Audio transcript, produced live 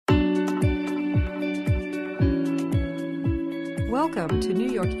Welcome to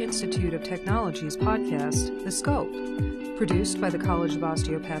New York Institute of Technology's podcast, The Scope. Produced by the College of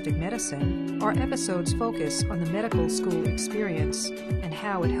Osteopathic Medicine, our episodes focus on the medical school experience and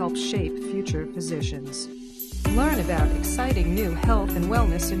how it helps shape future physicians. Learn about exciting new health and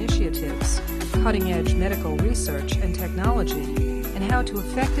wellness initiatives, cutting-edge medical research and technology, and how to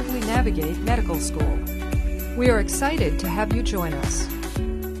effectively navigate medical school. We are excited to have you join us.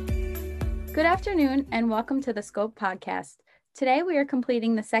 Good afternoon, and welcome to the Scope podcast. Today, we are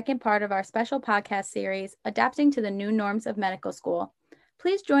completing the second part of our special podcast series, Adapting to the New Norms of Medical School.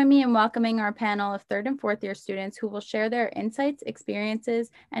 Please join me in welcoming our panel of third and fourth year students who will share their insights,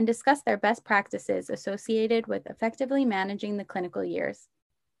 experiences, and discuss their best practices associated with effectively managing the clinical years.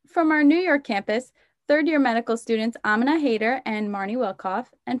 From our New York campus, third year medical students Amina Haider and Marnie Wilkoff,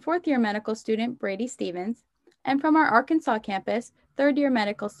 and fourth year medical student Brady Stevens. And from our Arkansas campus, third year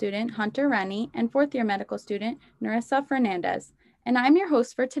medical student Hunter Rennie and fourth year medical student Narissa Fernandez. And I'm your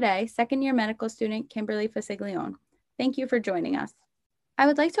host for today, second year medical student Kimberly Fasiglione. Thank you for joining us. I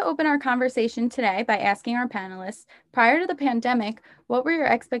would like to open our conversation today by asking our panelists, prior to the pandemic, what were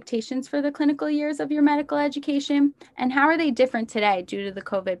your expectations for the clinical years of your medical education, and how are they different today due to the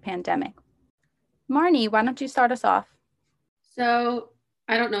COVID pandemic? Marnie, why don't you start us off? So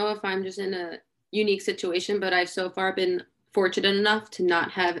I don't know if I'm just in a unique situation, but I've so far been fortunate enough to not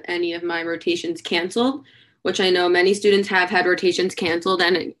have any of my rotations canceled, which I know many students have had rotations canceled,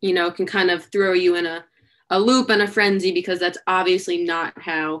 and it, can kind of throw you in a loop and a frenzy because that's obviously not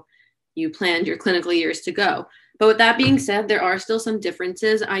how you planned your clinical years to go. But with that being said, there are still some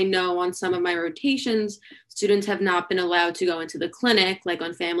differences. I know on some of my rotations, students have not been allowed to go into the clinic, like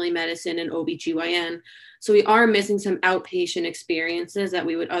on family medicine and OBGYN. So we are missing some outpatient experiences that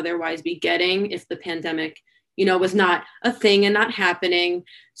we would otherwise be getting if the pandemic, was not a thing and not happening.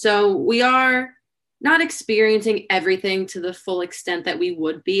 So we are not experiencing everything to the full extent that we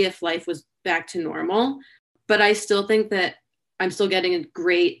would be if life was back to normal. But I still think that I'm still getting a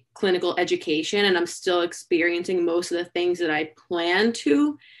great clinical education and I'm still experiencing most of the things that I plan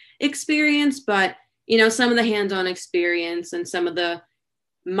to experience. But, some of the hands-on experience and some of the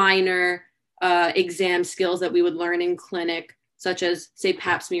minor exam skills that we would learn in clinic, such as, say,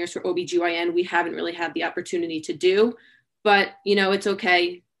 pap smears for OBGYN, we haven't really had the opportunity to do. But, it's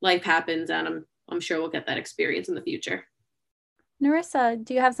okay. Life happens, and I'm sure we'll get that experience in the future. Narissa,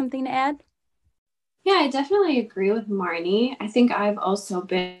 do you have something to add? Yeah, I definitely agree with Marnie. I think I've also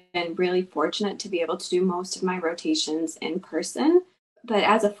been really fortunate to be able to do most of my rotations in person. But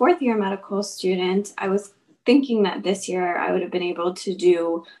as a fourth year medical student, I was thinking that this year I would have been able to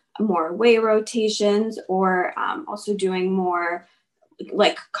do more away rotations or also doing more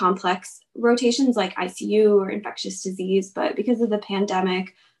like complex rotations like ICU or infectious disease. But because of the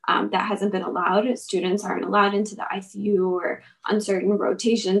pandemic, that hasn't been allowed. Students aren't allowed into the ICU or uncertain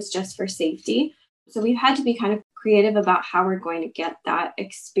rotations just for safety. So we've had to be kind of creative about how we're going to get that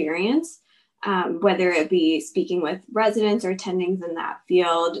experience, whether it be speaking with residents or attendings in that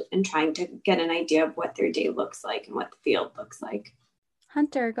field and trying to get an idea of what their day looks like and what the field looks like.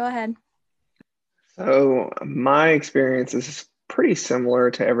 Hunter, go ahead. So my experience is pretty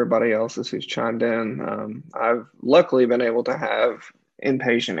similar to everybody else's who's chimed in. I've luckily been able to have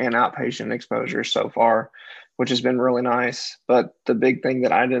inpatient and outpatient exposure so far, which has been really nice. But the big thing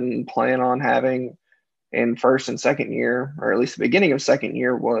that I didn't plan on having in first and second year, or at least the beginning of second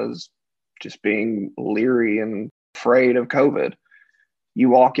year, was just being leery and afraid of COVID. You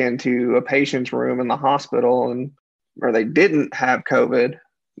walk into a patient's room in the hospital or they didn't have COVID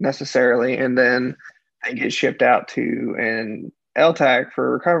necessarily, and then they get shipped out to an LTAC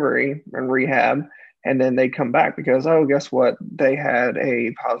for recovery and rehab, and then they come back because, oh, guess what? They had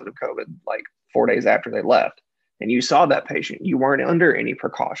a positive COVID like 4 days after they left. And you saw that patient. You weren't under any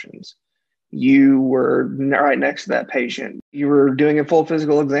precautions. You were right next to that patient. You were doing a full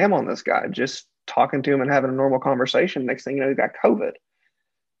physical exam on this guy, just talking to him and having a normal conversation. Next thing you know, he got COVID.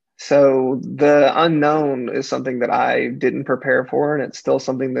 So the unknown is something that I didn't prepare for, and it's still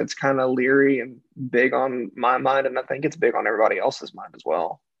something that's kind of leery and big on my mind, and I think it's big on everybody else's mind as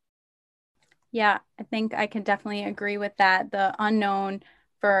well. Yeah, I think I can definitely agree with that. The unknown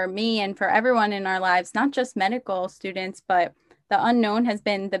for me and for everyone in our lives, not just medical students, but the unknown has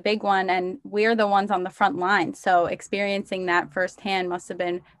been the big one, and we're the ones on the front line. So experiencing that firsthand must have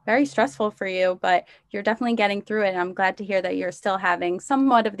been very stressful for you, but you're definitely getting through it. And I'm glad to hear that you're still having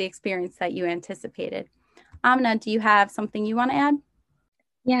somewhat of the experience that you anticipated. Amina, do you have something you want to add?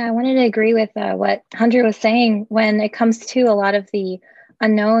 Yeah, I wanted to agree with what Hunter was saying. When it comes to a lot of the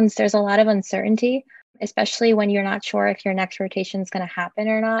unknowns, there's a lot of uncertainty. especially when you're not sure if your next rotation is going to happen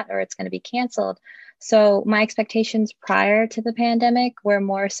or not, or it's going to be canceled. So my expectations prior to the pandemic were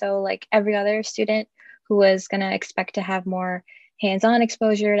more so like every other student who was going to expect to have more hands-on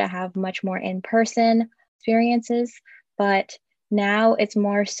exposure, to have much more in-person experiences. But now it's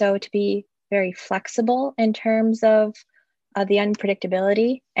more so to be very flexible in terms of the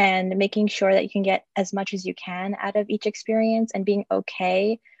unpredictability and making sure that you can get as much as you can out of each experience and being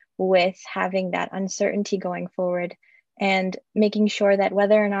okay with having that uncertainty going forward and making sure that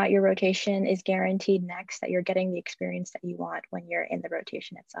whether or not your rotation is guaranteed next, that you're getting the experience that you want when you're in the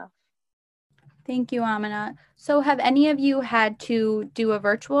rotation itself. Thank you, Amina. So have any of you had to do a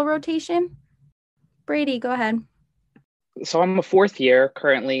virtual rotation? Brady, go ahead. So I'm a fourth year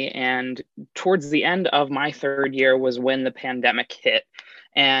currently, and towards the end of my third year was when the pandemic hit.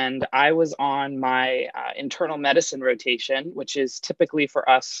 And I was on my internal medicine rotation, which is typically for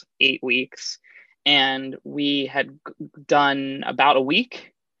us 8 weeks. And we had done about a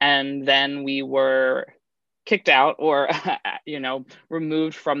week, and then we were kicked out or,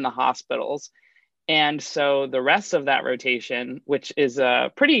 removed from the hospitals. And so the rest of that rotation, which is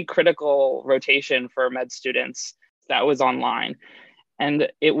a pretty critical rotation for med students, that was online. And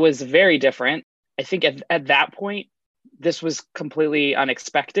it was very different. I think at that point, this was completely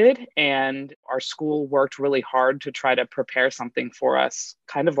unexpected. And our school worked really hard to try to prepare something for us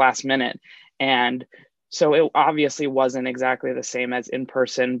kind of last minute. And so it obviously wasn't exactly the same as in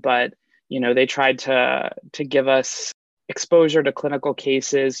person, but, they tried to give us exposure to clinical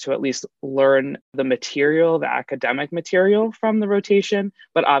cases to at least learn the material, the academic material from the rotation,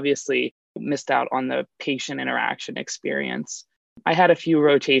 but obviously missed out on the patient interaction experience. I had a few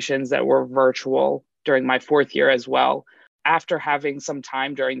rotations that were virtual during my fourth year as well. After having some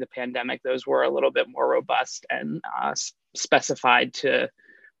time during the pandemic, those were a little bit more robust and specified to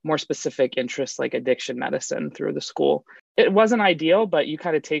more specific interests like addiction medicine through the school. It wasn't ideal, but you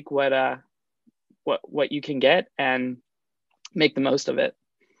kind of take what you can get and make the most of it.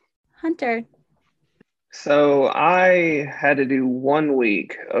 Hunter. So I had to do 1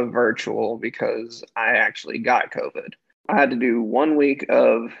 week of virtual because I actually got COVID. I had to do 1 week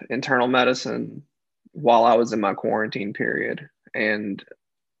of internal medicine while I was in my quarantine period. And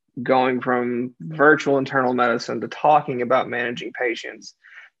going from virtual internal medicine to talking about managing patients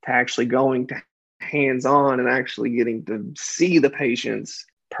to actually going to hands-on and actually getting to see the patients.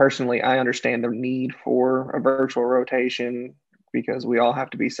 Personally, I understand the need for a virtual rotation because we all have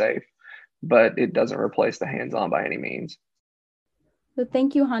to be safe, but it doesn't replace the hands-on by any means. So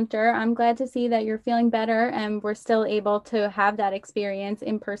thank you, Hunter. I'm glad to see that you're feeling better and we're still able to have that experience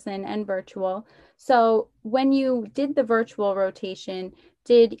in person and virtual. So when you did the virtual rotation,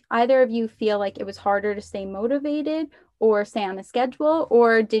 did either of you feel like it was harder to stay motivated or stay on the schedule,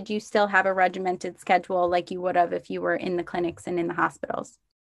 or did you still have a regimented schedule like you would have if you were in the clinics and in the hospitals?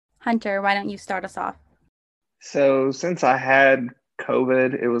 Hunter, why don't you start us off? So since I had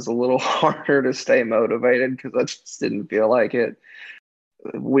COVID, it was a little harder to stay motivated because I just didn't feel like it.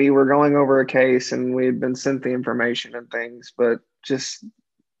 We were going over a case and we had been sent the information and things, but just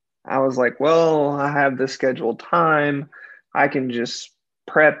I was like, well, I have this scheduled time. I can just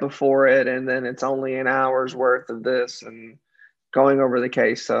prep before it, and then it's only an hour's worth of this and going over the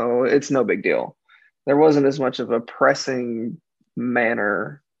case. So it's no big deal. There wasn't as much of a pressing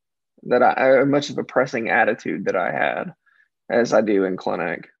manner much of a pressing attitude that I had as I do in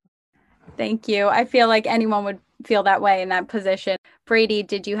clinic. Thank you. I feel like anyone would feel that way in that position. Brady,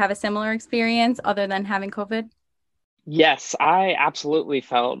 did you have a similar experience other than having COVID? Yes, I absolutely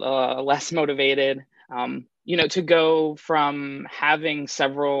felt less motivated. To go from having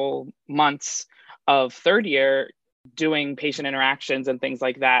several months of third year doing patient interactions and things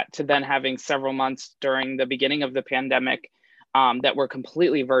like that to then having several months during the beginning of the pandemic that were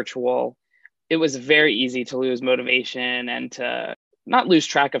completely virtual. It was very easy to lose motivation and to not lose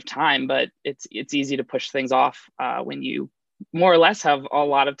track of time, but it's easy to push things off when you more or less have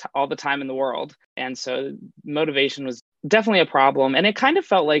all the time in the world. And so motivation was definitely a problem. And it kind of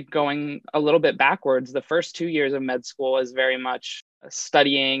felt like going a little bit backwards. The first 2 years of med school is very much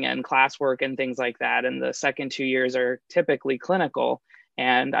studying and classwork and things like that. And the second 2 years are typically clinical.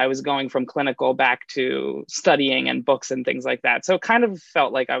 And I was going from clinical back to studying and books and things like that. So it kind of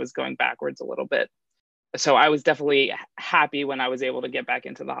felt like I was going backwards a little bit. So I was definitely happy when I was able to get back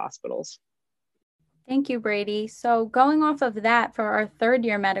into the hospitals. Thank you, Brady. So going off of that, for our third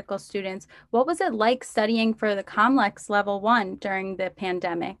year medical students, what was it like studying for the COMLEX Level 1 during the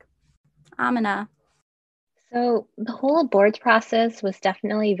pandemic? Amina. So the whole boards process was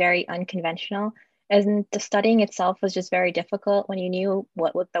definitely very unconventional, And the studying itself was just very difficult when you knew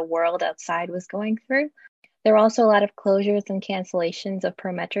what the world outside was going through. There were also a lot of closures and cancellations of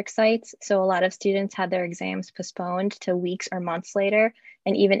Prometric sites. So a lot of students had their exams postponed to weeks or months later,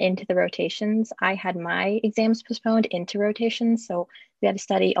 and even into the rotations. I had my exams postponed into rotations. So we had to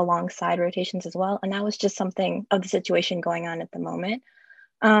study alongside rotations as well. And that was just something of the situation going on at the moment.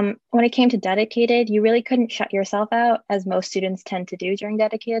 When it came to dedicated, you really couldn't shut yourself out, as most students tend to do during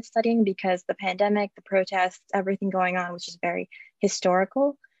dedicated studying, because the pandemic, the protests, everything going on was just very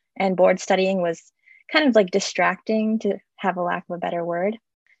historical. And board studying was kind of like distracting, to have a lack of a better word.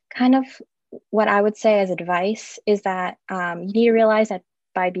 Kind of what I would say as advice is that you need to realize that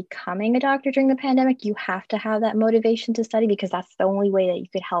by becoming a doctor during the pandemic, you have to have that motivation to study, because that's the only way that you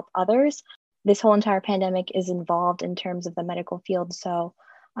could help others. This whole entire pandemic is involved in terms of the medical field. So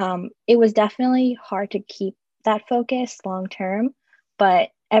it was definitely hard to keep that focus long term, but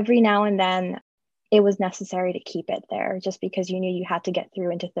every now and then it was necessary to keep it there, just because you knew you had to get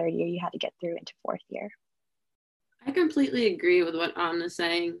through into third year, you had to get through into fourth year. I completely agree with what Anna's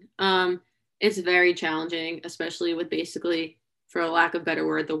saying. It's very challenging, especially with basically, for a lack of a better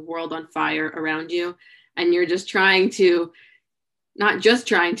word, the world on fire around you. And you're just trying to, not just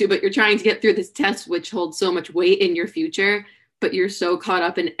trying to, but you're trying to get through this test, which holds so much weight in your future. But you're so caught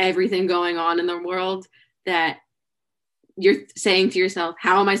up in everything going on in the world that you're saying to yourself,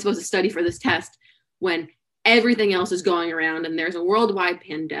 how am I supposed to study for this test when everything else is going around and there's a worldwide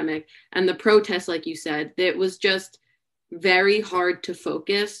pandemic and the protests, like you said? It was just very hard to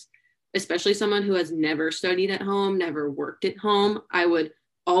focus, especially someone who has never studied at home, never worked at home. I would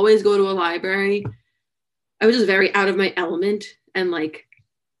always go to a library. I was just very out of my element and, like,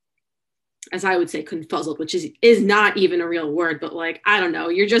 as I would say, confuzzled, which is not even a real word, but, like, I don't know,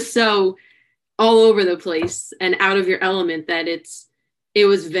 you're just so all over the place and out of your element that it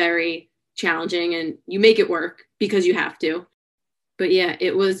was very challenging, and you make it work because you have to. But yeah,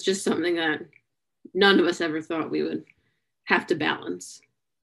 it was just something that none of us ever thought we would have to balance.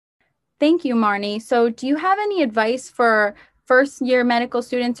 Thank you, Marnie. So do you have any advice for first-year medical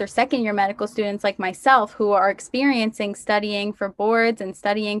students or second-year medical students like myself who are experiencing studying for boards and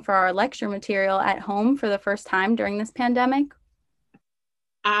studying for our lecture material at home for the first time during this pandemic?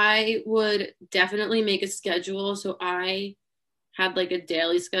 I would definitely make a schedule. So I had like a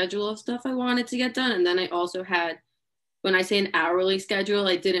daily schedule of stuff I wanted to get done. And then I also had, when I say an hourly schedule,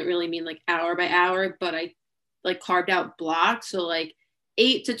 I didn't really mean like hour by hour, but I like carved out blocks. So like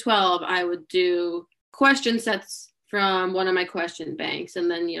 8 to 12, I would do question sets from one of my question banks. And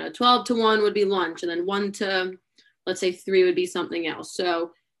then, 12 to 1 would be lunch. And then 1 to, let's say 3 would be something else.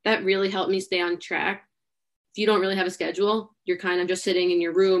 So that really helped me stay on track. If you don't really have a schedule, you're kind of just sitting in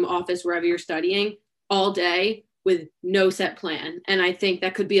your room, office, wherever you're studying all day with no set plan. And I think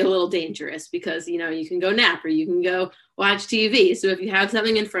that could be a little dangerous because, you can go nap or you can go watch TV. So if you have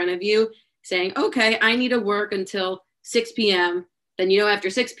something in front of you saying, okay, I need to work until 6 p.m., then, after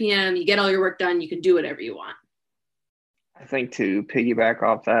 6 p.m., you get all your work done, you can do whatever you want. I think to piggyback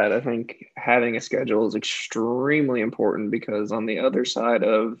off that, I think having a schedule is extremely important, because on the other side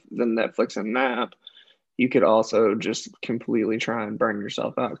of the Netflix and nap, you could also just completely try and burn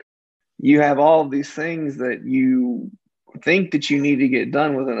yourself out. You have all of these things that you think that you need to get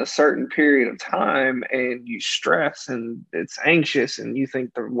done within a certain period of time, and you stress and it's anxious, and you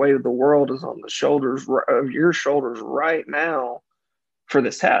think the weight of the world is on the shoulders of your shoulders right now for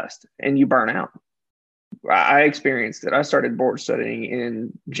this test, and you burn out. I experienced it. I started board studying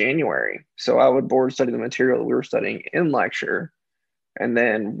in January. So I would board study the material that we were studying in lecture. And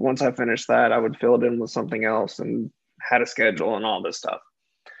then once I finished that, I would fill it in with something else and had a schedule and all this stuff.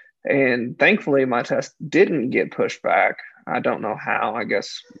 And thankfully, my test didn't get pushed back. I don't know how. I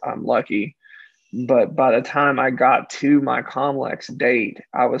guess I'm lucky. But by the time I got to my COMLEX date,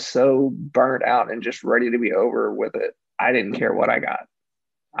 I was so burnt out and just ready to be over with it. I didn't care what I got.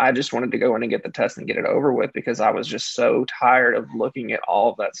 I just wanted to go in and get the test and get it over with, because I was just so tired of looking at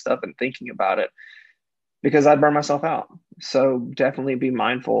all of that stuff and thinking about it, because I'd burn myself out. So definitely be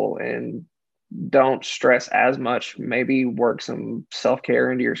mindful and don't stress as much. Maybe work some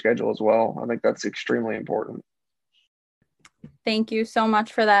self-care into your schedule as well. I think that's extremely important. Thank you so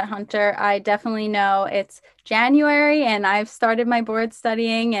much for that, Hunter. I definitely know it's January and I've started my board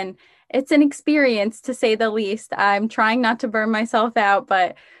studying, and it's an experience, to say the least. I'm trying not to burn myself out,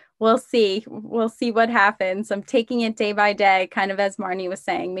 but we'll see. We'll see what happens. I'm taking it day by day, kind of as Marnie was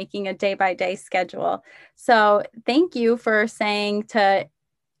saying, making a day by day schedule. So thank you for saying to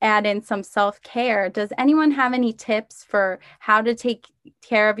add in some self-care. Does anyone have any tips for how to take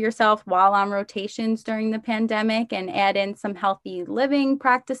care of yourself while on rotations during the pandemic and add in some healthy living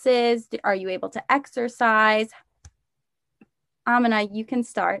practices? Are you able to exercise? Amina, you can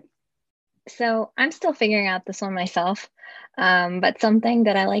start. So I'm still figuring out this one myself. But something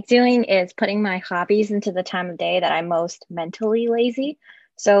that I like doing is putting my hobbies into the time of day that I'm most mentally lazy.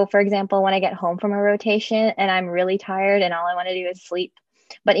 So for example, when I get home from a rotation and I'm really tired and all I want to do is sleep,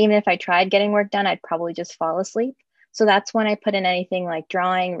 but even if I tried getting work done, I'd probably just fall asleep. So that's when I put in anything like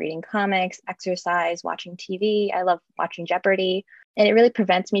drawing, reading comics, exercise, watching TV. I love watching Jeopardy. And it really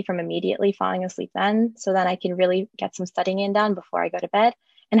prevents me from immediately falling asleep then. So then I can really get some studying in done before I go to bed.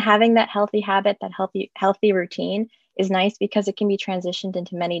 And having that healthy habit, that healthy routine is nice because it can be transitioned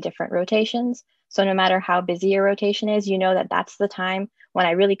into many different rotations. So no matter how busy your rotation is, you know that that's the time when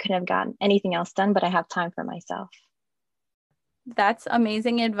I really couldn't have gotten anything else done, but I have time for myself. That's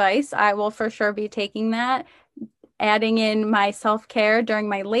amazing advice. I will for sure be taking that, adding in my self-care during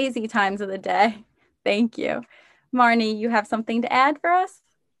my lazy times of the day. Thank you. Marnie, you have something to add for us?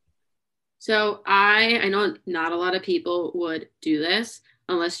 So I know not a lot of people would do this.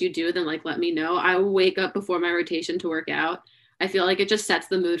 Unless you do, then let me know. I will wake up before my rotation to work out. I feel like it just sets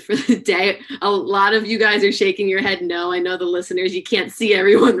the mood for the day. A lot of you guys are shaking your head no. I know the listeners, you can't see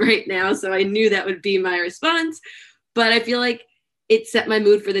everyone right now, so I knew that would be my response. But I feel like it set my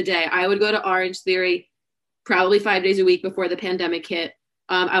mood for the day. I would go to Orange Theory probably 5 days a week before the pandemic hit.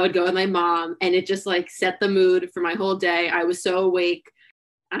 I would go with my mom, and it just set the mood for my whole day. I was so awake,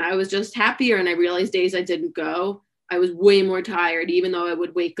 and I was just happier, and I realized days I didn't go, I was way more tired, even though I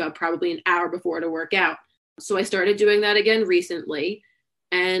would wake up probably an hour before to work out. So I started doing that again recently.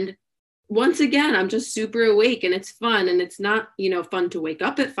 And once again, I'm just super awake and it's fun. And it's not, fun to wake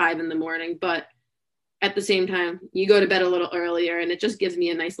up at 5 a.m, but at the same time, you go to bed a little earlier and it just gives me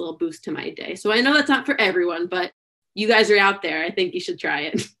a nice little boost to my day. So I know that's not for everyone, but you guys are out there. I think you should try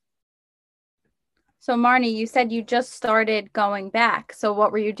it. So Marnie, you said you just started going back. So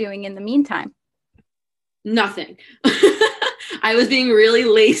what were you doing in the meantime? Nothing. I was being really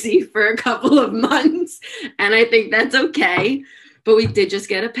lazy for a couple of months, and I think that's okay. But we did just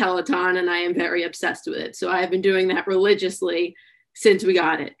get a Peloton, and I am very obsessed with it. So I've been doing that religiously since we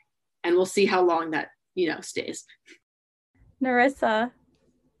got it, and we'll see how long that, stays. Narissa.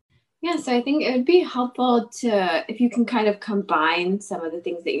 Yeah, so I think it would be helpful if you can kind of combine some of the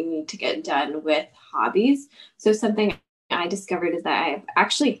things that you need to get done with hobbies. So something I discovered is that I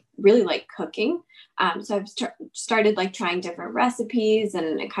actually really like cooking. So I've started trying different recipes,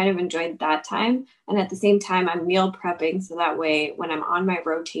 and I kind of enjoyed that time. And at the same time, I'm meal prepping. So that way, when I'm on my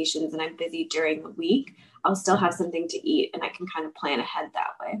rotations and I'm busy during the week, I'll still have something to eat and I can kind of plan ahead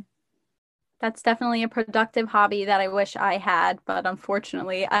that way. That's definitely a productive hobby that I wish I had, but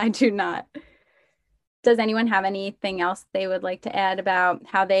unfortunately, I do not. Does anyone have anything else they would like to add about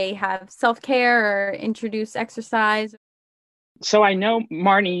how they have self-care or introduce exercise? So I know,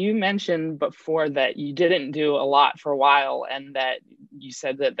 Marnie, you mentioned before that you didn't do a lot for a while and that you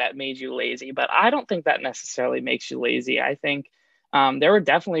said that made you lazy, but I don't think that necessarily makes you lazy. I think there were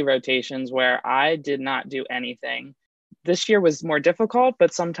definitely rotations where I did not do anything. This year was more difficult,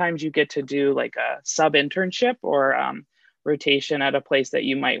 but sometimes you get to do a sub internship or rotation at a place that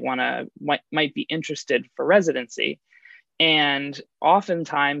you might be interested for residency. And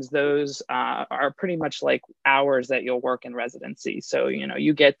oftentimes those are pretty much like hours that you'll work in residency. So,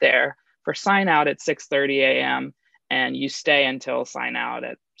 you get there for sign out at 6:30 a.m. and you stay until sign out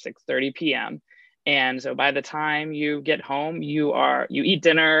at 6:30 p.m. And so by the time you get home, you eat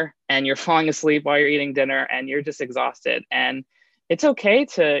dinner and you're falling asleep while you're eating dinner and you're just exhausted. And it's okay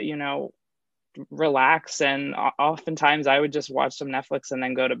to, relax. And oftentimes I would just watch some Netflix and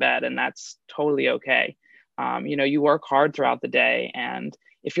then go to bed, and that's totally okay. You work hard throughout the day, and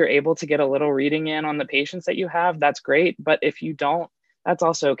if you're able to get a little reading in on the patients that you have, that's great. But if you don't, that's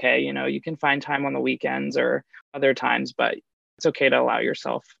also okay. You can find time on the weekends or other times, but it's okay to allow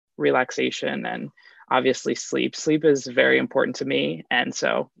yourself relaxation and obviously sleep. Sleep is very important to me. And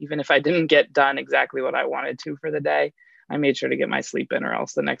so even if I didn't get done exactly what I wanted to for the day, I made sure to get my sleep in, or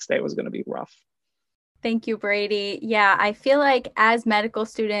else the next day was going to be rough. Thank you, Brady. Yeah, I feel like as medical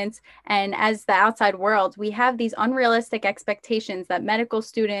students and as the outside world, we have these unrealistic expectations that medical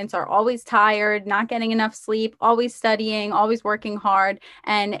students are always tired, not getting enough sleep, always studying, always working hard.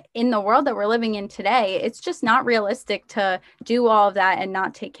 And in the world that we're living in today, it's just not realistic to do all of that and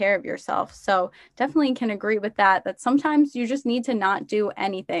not take care of yourself. So definitely can agree with that sometimes you just need to not do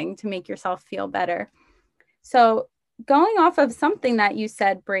anything to make yourself feel better. So going off of something that you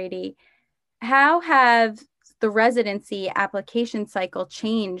said, Brady, how have the residency application cycle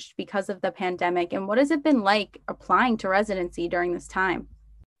changed because of the pandemic? And what has it been like applying to residency during this time?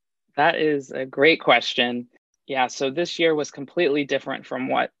 That is a great question. Yeah, so this year was completely different from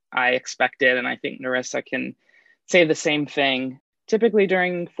what I expected. And I think Narissa can say the same thing. Typically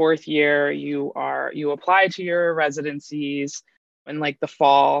during fourth year, you apply to your residencies in like the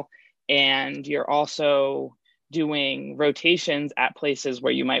fall, and you're also doing rotations at places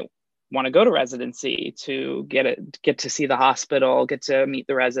where you might want to go to residency to get to see the hospital, get to meet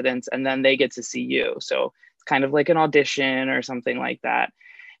the residents, and then they get to see you. So it's kind of like an audition or something like that.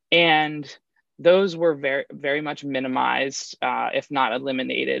 And those were very, very much minimized, if not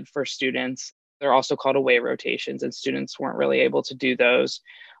eliminated for students. They're also called away rotations, and students weren't really able to do those.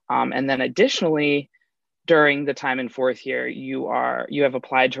 And then additionally, during the time in fourth year, you have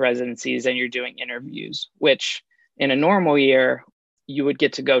applied to residencies and you're doing interviews, which in a normal year, you would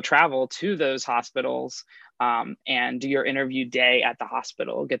get to go travel to those hospitals and do your interview day at the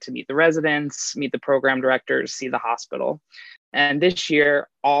hospital, get to meet the residents, meet the program directors, see the hospital. And this year,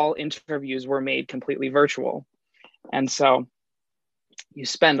 all interviews were made completely virtual. And so you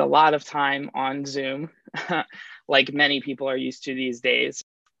spend a lot of time on Zoom, like many people are used to these days.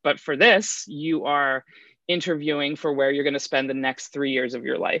 But for this, you are interviewing for where you're going to spend the next 3 years of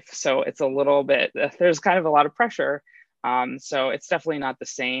your life. So it's a little bit, there's kind of a lot of pressure. So it's definitely not the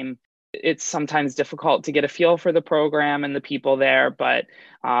same. It's sometimes difficult to get a feel for the program and the people there, but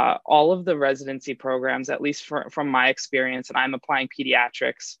all of the residency programs, at least from my experience, and I'm applying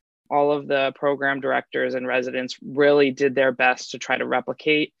pediatrics, all of the program directors and residents really did their best to try to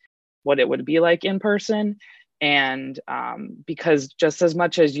replicate what it would be like in person. And because just as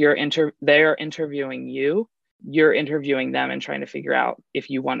much as they're interviewing you, you're interviewing them and trying to figure out if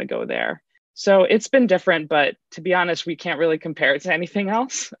you want to go there. So it's been different, but to be honest, we can't really compare it to anything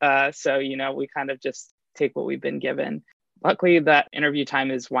else. So, we kind of just take what we've been given. Luckily, that interview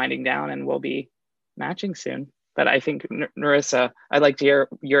time is winding down and we'll be matching soon. But I think, Narissa, I'd like to hear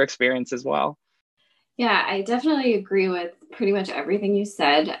your experience as well. Yeah, I definitely agree with pretty much everything you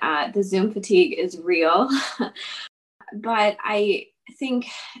said. The Zoom fatigue is real, but I think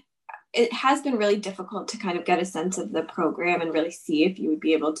it has been really difficult to kind of get a sense of the program and really see if you would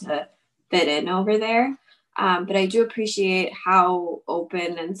be able to fit in over there. But I do appreciate how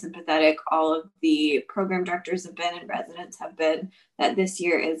open and sympathetic all of the program directors have been and residents have been, that this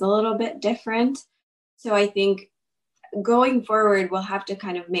year is a little bit different. So I think going forward, we'll have to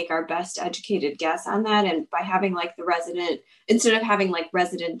kind of make our best educated guess on that. And by having like the resident, instead of having like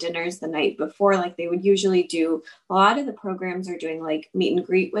resident dinners the night before, like they would usually do, a lot of the programs are doing like meet and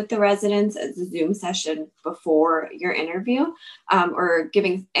greet with the residents as a Zoom session before your interview, or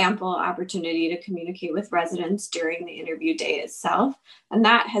giving ample opportunity to communicate with residents during the interview day itself. And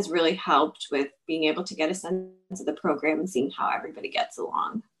that has really helped with being able to get a sense of the program and seeing how everybody gets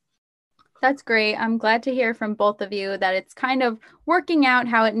along. That's great. I'm glad to hear from both of you that it's kind of working out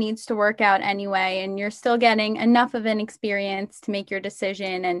how it needs to work out anyway, and you're still getting enough of an experience to make your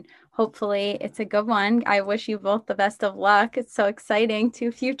decision, and hopefully it's a good one. I wish you both the best of luck. It's so exciting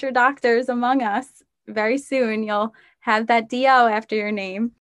to future doctors among us. Very soon you'll have that DO after your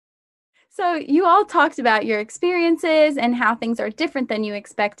name. So you all talked about your experiences and how things are different than you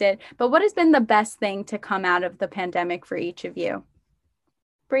expected, but what has been the best thing to come out of the pandemic for each of you?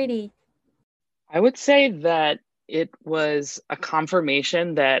 Brady. I would say that it was a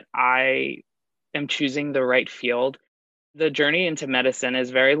confirmation that I am choosing the right field. The journey into medicine is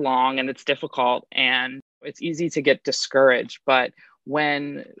very long and it's difficult and it's easy to get discouraged. But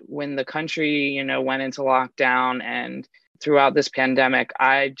when the country, went into lockdown and throughout this pandemic,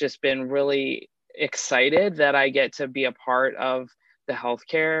 I've just been really excited that I get to be a part of the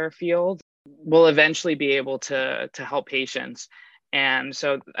healthcare field. We'll eventually be able to help patients. And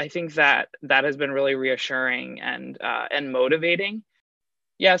so I think that has been really reassuring and motivating.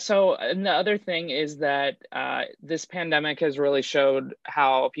 Yeah. So and the other thing is that this pandemic has really showed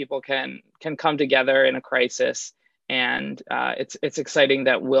how people can come together in a crisis, and it's exciting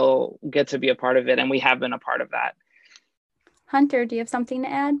that we'll get to be a part of it, and we have been a part of that. Hunter, do you have something to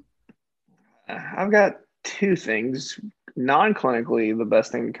add? I've got two things. Non-clinically, the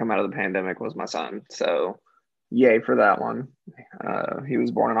best thing to come out of the pandemic was my son. So yay for that one. He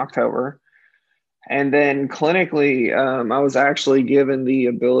was born in October. And then clinically, I was actually given the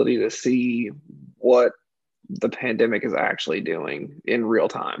ability to see what the pandemic is actually doing in real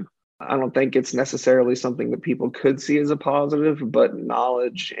time. I don't think it's necessarily something that people could see as a positive, but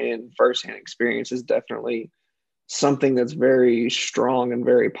knowledge and firsthand experience is definitely something that's very strong and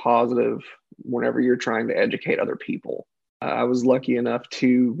very positive whenever you're trying to educate other people. I was lucky enough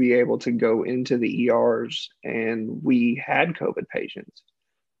to be able to go into the ERs, and we had COVID patients.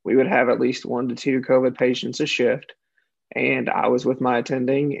 We would have at least 1 to 2 COVID patients a shift. And I was with my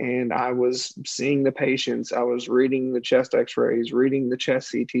attending, and I was seeing the patients. I was reading the chest x-rays, reading the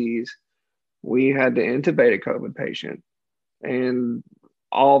chest CTs. We had to intubate a COVID patient, and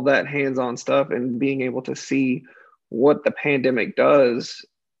all that hands-on stuff, and being able to see what the pandemic does,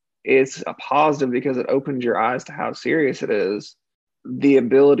 it's a positive because it opens your eyes to how serious it is. The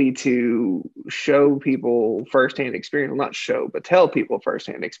ability to show people firsthand experience, well, not show, but tell people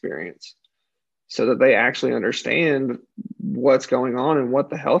firsthand experience, so that they actually understand what's going on and what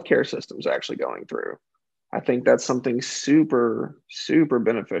the healthcare system is actually going through. I think that's something super, super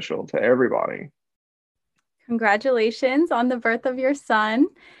beneficial to everybody. Congratulations on the birth of your son.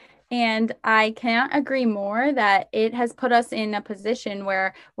 And I can't agree more that it has put us in a position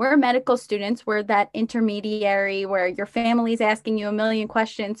where we're medical students, we're that intermediary where your family's asking you a million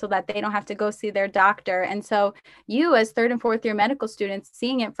questions so that they don't have to go see their doctor. And so you, as 3rd and 4th year medical students,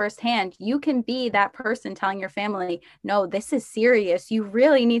 seeing it firsthand, you can be that person telling your family, no, this is serious. You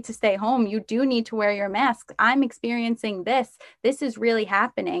really need to stay home. You do need to wear your mask. I'm experiencing this. This is really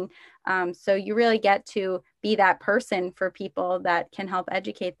happening. So you really get to be that person for people that can help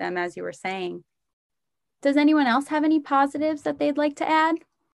educate them, as you were saying. Does anyone else have any positives that they'd like to add?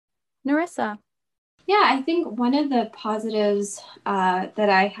 Narissa? Yeah, I think one of the positives that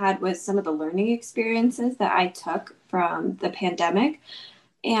I had was some of the learning experiences that I took from the pandemic.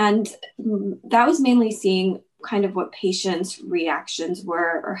 And that was mainly seeing kind of what patients' reactions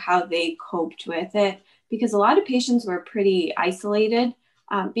were or how they coped with it, because a lot of patients were pretty isolated.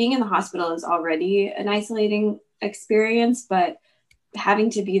 Being in the hospital is already an isolating experience, but having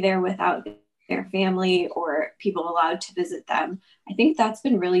to be there without their family or people allowed to visit them, I think that's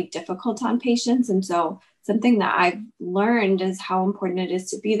been really difficult on patients. And so something that I've learned is how important it is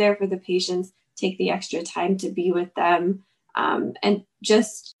to be there for the patients, take the extra time to be with them, and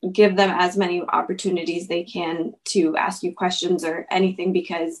just give them as many opportunities they can to ask you questions or anything,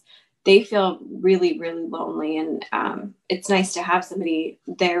 because they feel really, really lonely. And it's nice to have somebody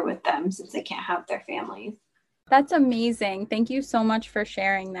there with them since they can't have their families. That's amazing. Thank you so much for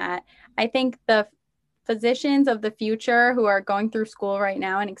sharing that. I think the physicians of the future who are going through school right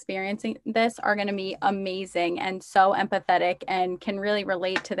now and experiencing this are going to be amazing and so empathetic and can really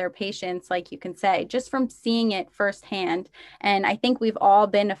relate to their patients, like you can say, just from seeing it firsthand. And I think we've all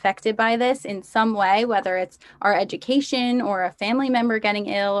been affected by this in some way, whether it's our education or a family member getting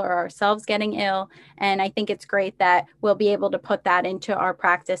ill or ourselves getting ill. And I think it's great that we'll be able to put that into our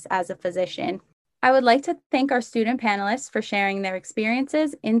practice as a physician. I would like to thank our student panelists for sharing their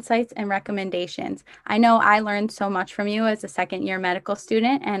experiences, insights, and recommendations. I know I learned so much from you as a 2nd year medical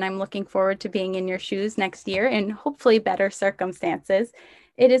student, and I'm looking forward to being in your shoes next year in hopefully better circumstances.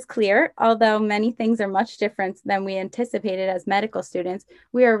 It is clear, although many things are much different than we anticipated as medical students,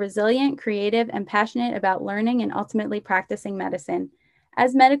 we are resilient, creative, and passionate about learning and ultimately practicing medicine.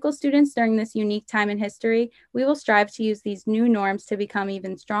 As medical students during this unique time in history, we will strive to use these new norms to become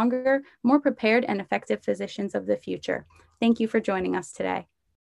even stronger, more prepared, and effective physicians of the future. Thank you for joining us today.